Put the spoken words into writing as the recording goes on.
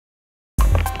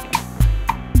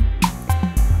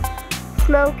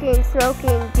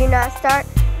Smoking, do not start.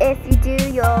 If you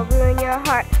do, you'll ruin your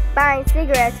heart. Buying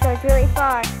cigarettes goes really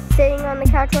far. Sitting on the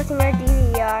couch watching our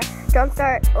DVR. Don't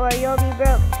start or you'll be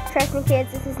broke. Trust me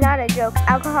kids, this is not a joke.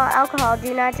 Alcohol,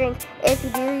 do not drink. If you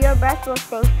do, your breath will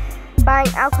stink. Buying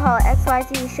alcohol,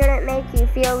 XYZ, shouldn't make you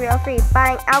feel real free.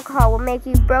 Buying alcohol will make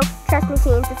you broke. Trust me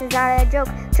teens, this is not a joke.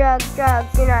 Drugs,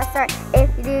 do not start.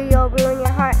 If you do, you'll ruin your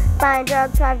heart. Buying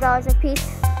drugs, $5 a piece.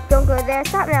 Don't go there,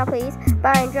 stop now please.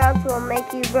 Buying drugs will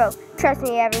make you broke. Trust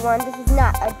me everyone, this is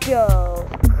not a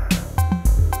joke.